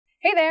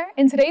Hey there!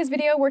 In today's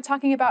video, we're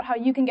talking about how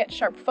you can get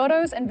sharp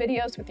photos and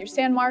videos with your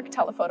SANDMARC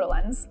Telephoto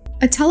Lens.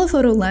 A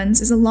telephoto lens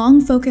is a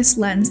long focus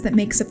lens that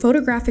makes a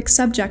photographic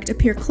subject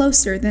appear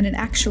closer than it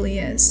actually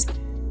is.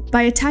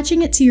 By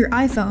attaching it to your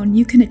iPhone,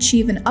 you can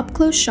achieve an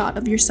up-close shot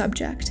of your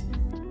subject.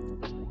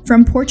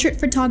 From portrait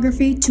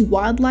photography to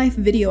wildlife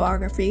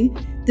videography,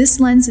 this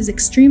lens is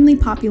extremely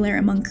popular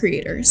among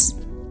creators.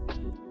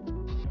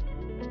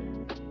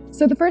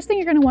 So the first thing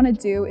you're going to want to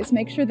do is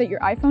make sure that your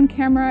iPhone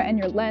camera and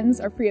your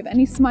lens are free of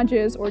any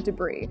smudges or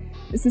debris.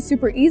 This is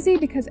super easy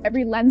because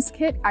every lens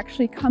kit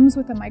actually comes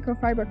with a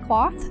microfiber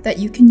cloth that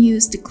you can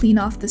use to clean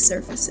off the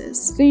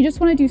surfaces. So you just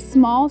want to do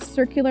small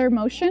circular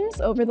motions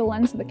over the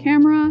lens of the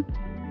camera,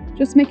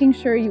 just making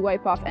sure you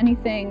wipe off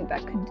anything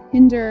that could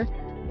hinder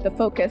the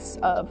focus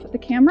of the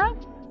camera.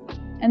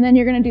 And then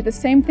you're going to do the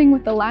same thing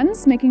with the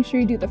lens, making sure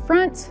you do the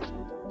front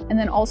and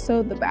then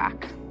also the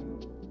back.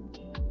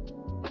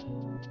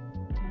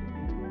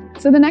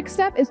 So the next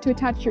step is to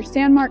attach your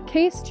SANDMARC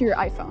case to your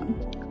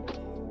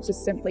iPhone.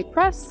 Just simply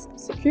press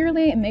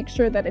securely and make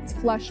sure that it's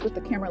flush with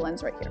the camera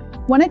lens right here.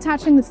 When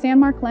attaching the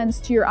SANDMARC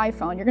lens to your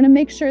iPhone, you're going to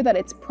make sure that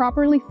it's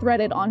properly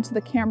threaded onto the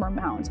camera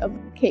mount of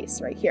the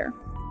case right here.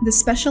 The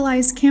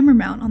specialized camera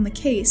mount on the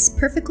case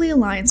perfectly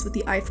aligns with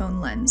the iPhone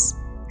lens,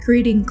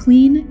 creating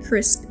clean,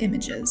 crisp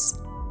images.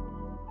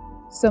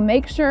 So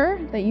make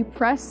sure that you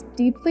press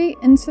deeply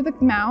into the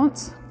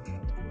mount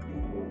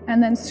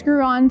and then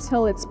screw on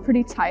till it's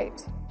pretty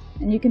tight.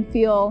 And you can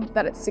feel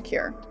that it's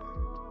secure.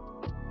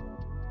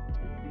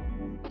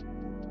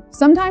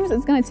 Sometimes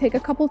it's going to take a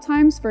couple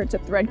times for it to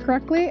thread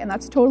correctly, and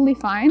that's totally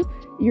fine.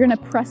 You're going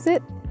to press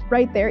it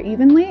right there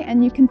evenly,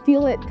 and you can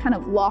feel it kind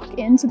of lock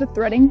into the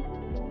threading.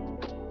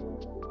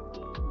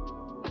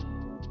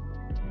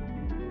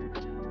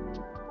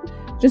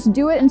 Just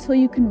do it until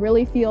you can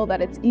really feel that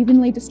it's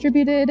evenly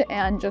distributed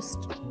and just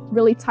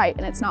really tight,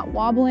 and it's not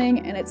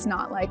wobbling and it's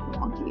not like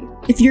wonky.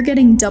 If you're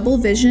getting double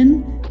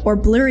vision or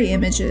blurry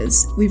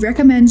images, we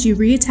recommend you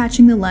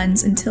reattaching the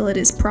lens until it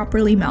is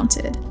properly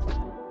mounted.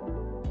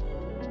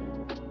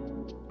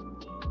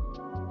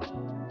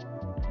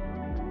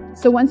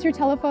 So once your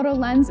telephoto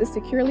lens is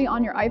securely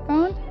on your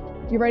iPhone,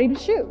 you're ready to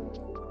shoot.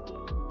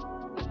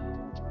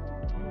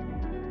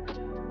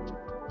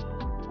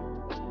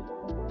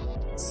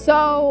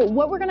 So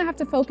what we're gonna have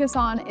to focus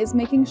on is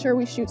making sure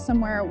we shoot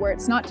somewhere where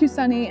it's not too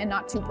sunny and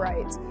not too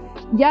bright.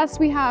 Yes,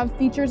 we have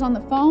features on the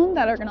phone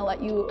that are gonna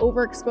let you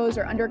overexpose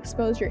or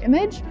underexpose your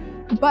image,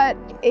 but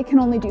it can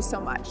only do so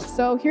much.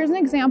 So here's an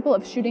example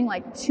of shooting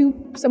like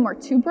somewhere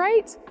too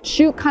bright.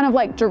 Shoot kind of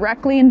like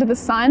directly into the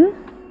sun.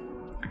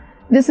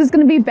 This is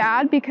gonna be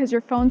bad because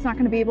your phone's not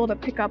gonna be able to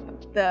pick up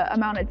the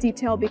amount of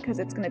detail because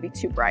it's gonna be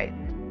too bright.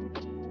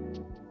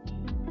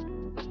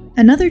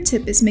 Another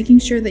tip is making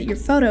sure that your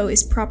photo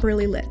is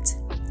properly lit.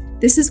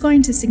 This is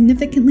going to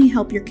significantly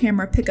help your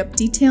camera pick up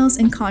details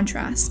and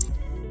contrast,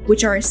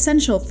 which are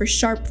essential for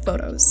sharp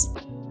photos.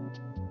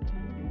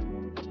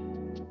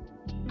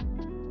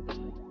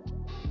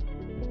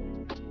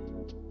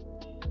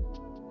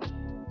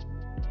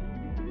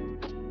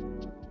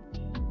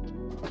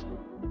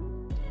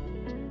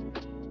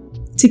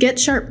 To get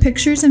sharp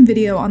pictures and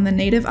video on the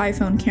native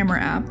iPhone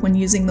camera app when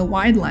using the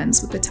wide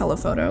lens with the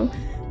telephoto,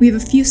 we have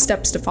a few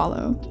steps to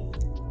follow.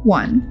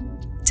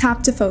 1.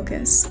 Tap to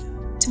focus.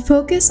 To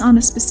focus on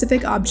a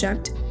specific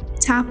object,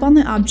 tap on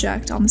the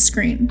object on the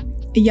screen.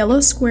 A yellow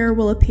square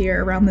will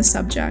appear around the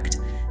subject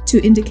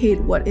to indicate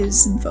what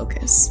is in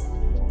focus.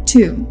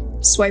 2.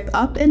 Swipe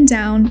up and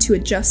down to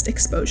adjust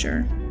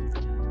exposure.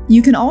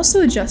 You can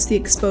also adjust the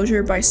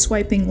exposure by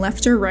swiping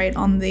left or right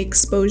on the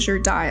exposure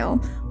dial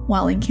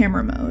while in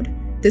camera mode.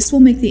 This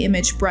will make the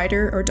image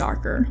brighter or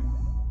darker.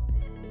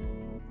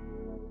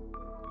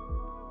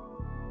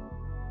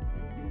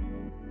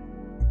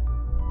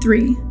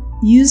 3.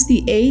 Use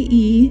the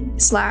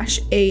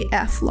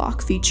AE/AF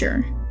lock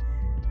feature.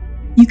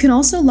 You can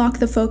also lock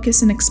the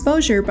focus and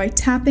exposure by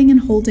tapping and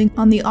holding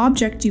on the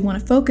object you want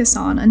to focus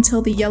on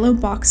until the yellow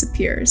box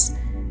appears.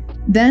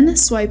 Then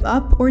swipe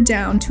up or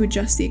down to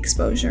adjust the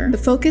exposure. The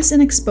focus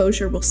and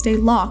exposure will stay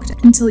locked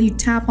until you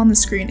tap on the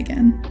screen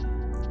again.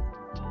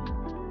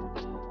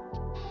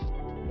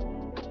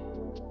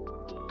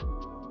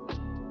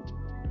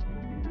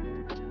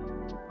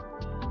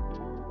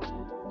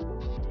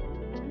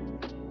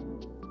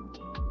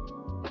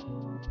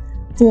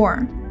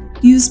 Four,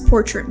 use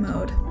portrait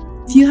mode.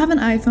 If you have an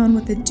iPhone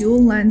with a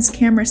dual lens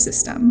camera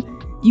system,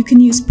 you can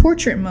use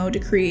portrait mode to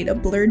create a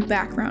blurred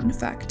background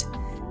effect.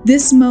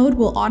 This mode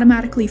will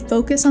automatically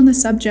focus on the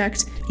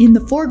subject in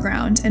the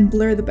foreground and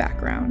blur the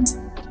background.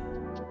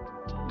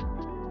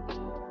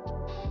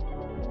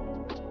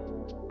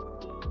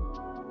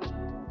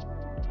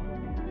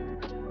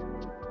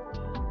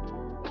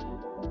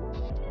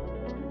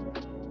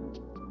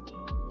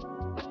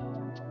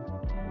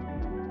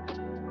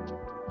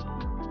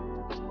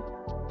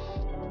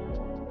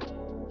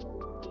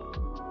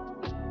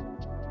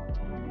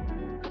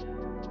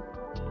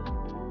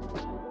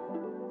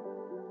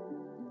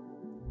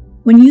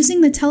 When using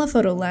the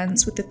telephoto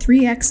lens with the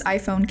 3x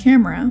iPhone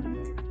camera,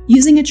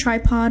 Using a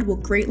tripod will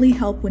greatly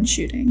help when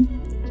shooting.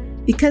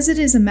 Because it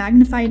is a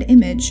magnified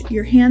image,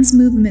 your hand's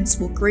movements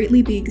will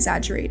greatly be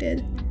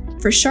exaggerated.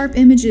 For sharp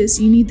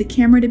images, you need the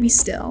camera to be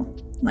still,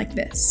 like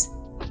this.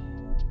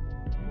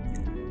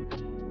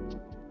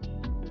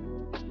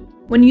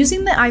 When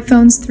using the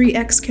iPhone's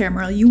 3x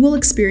camera, you will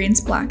experience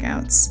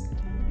blackouts.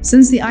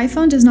 Since the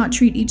iPhone does not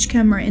treat each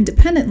camera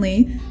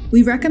independently,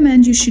 we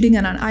recommend you shooting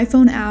on an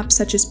iPhone app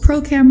such as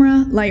Pro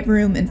Camera,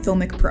 Lightroom, and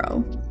Filmic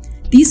Pro.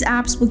 These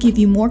apps will give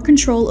you more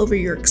control over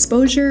your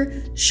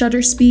exposure,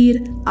 shutter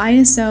speed,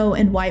 ISO,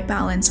 and white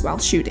balance while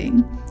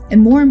shooting,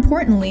 and more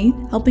importantly,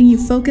 helping you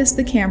focus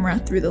the camera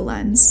through the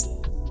lens.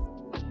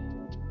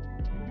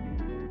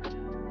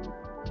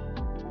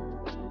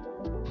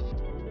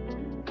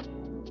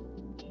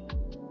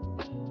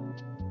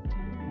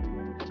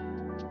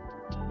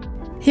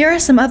 Here are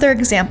some other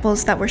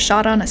examples that were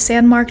shot on a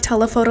SANDMARC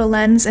Telephoto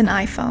Lens and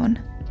iPhone.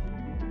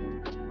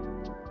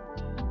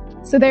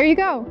 So there you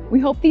go. We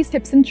hope these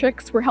tips and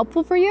tricks were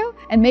helpful for you,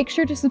 and make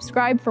sure to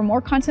subscribe for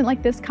more content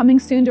like this coming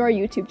soon to our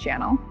YouTube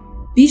channel.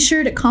 Be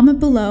sure to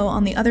comment below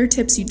on the other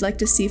tips you'd like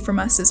to see from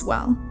us as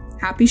well.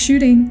 Happy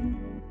shooting!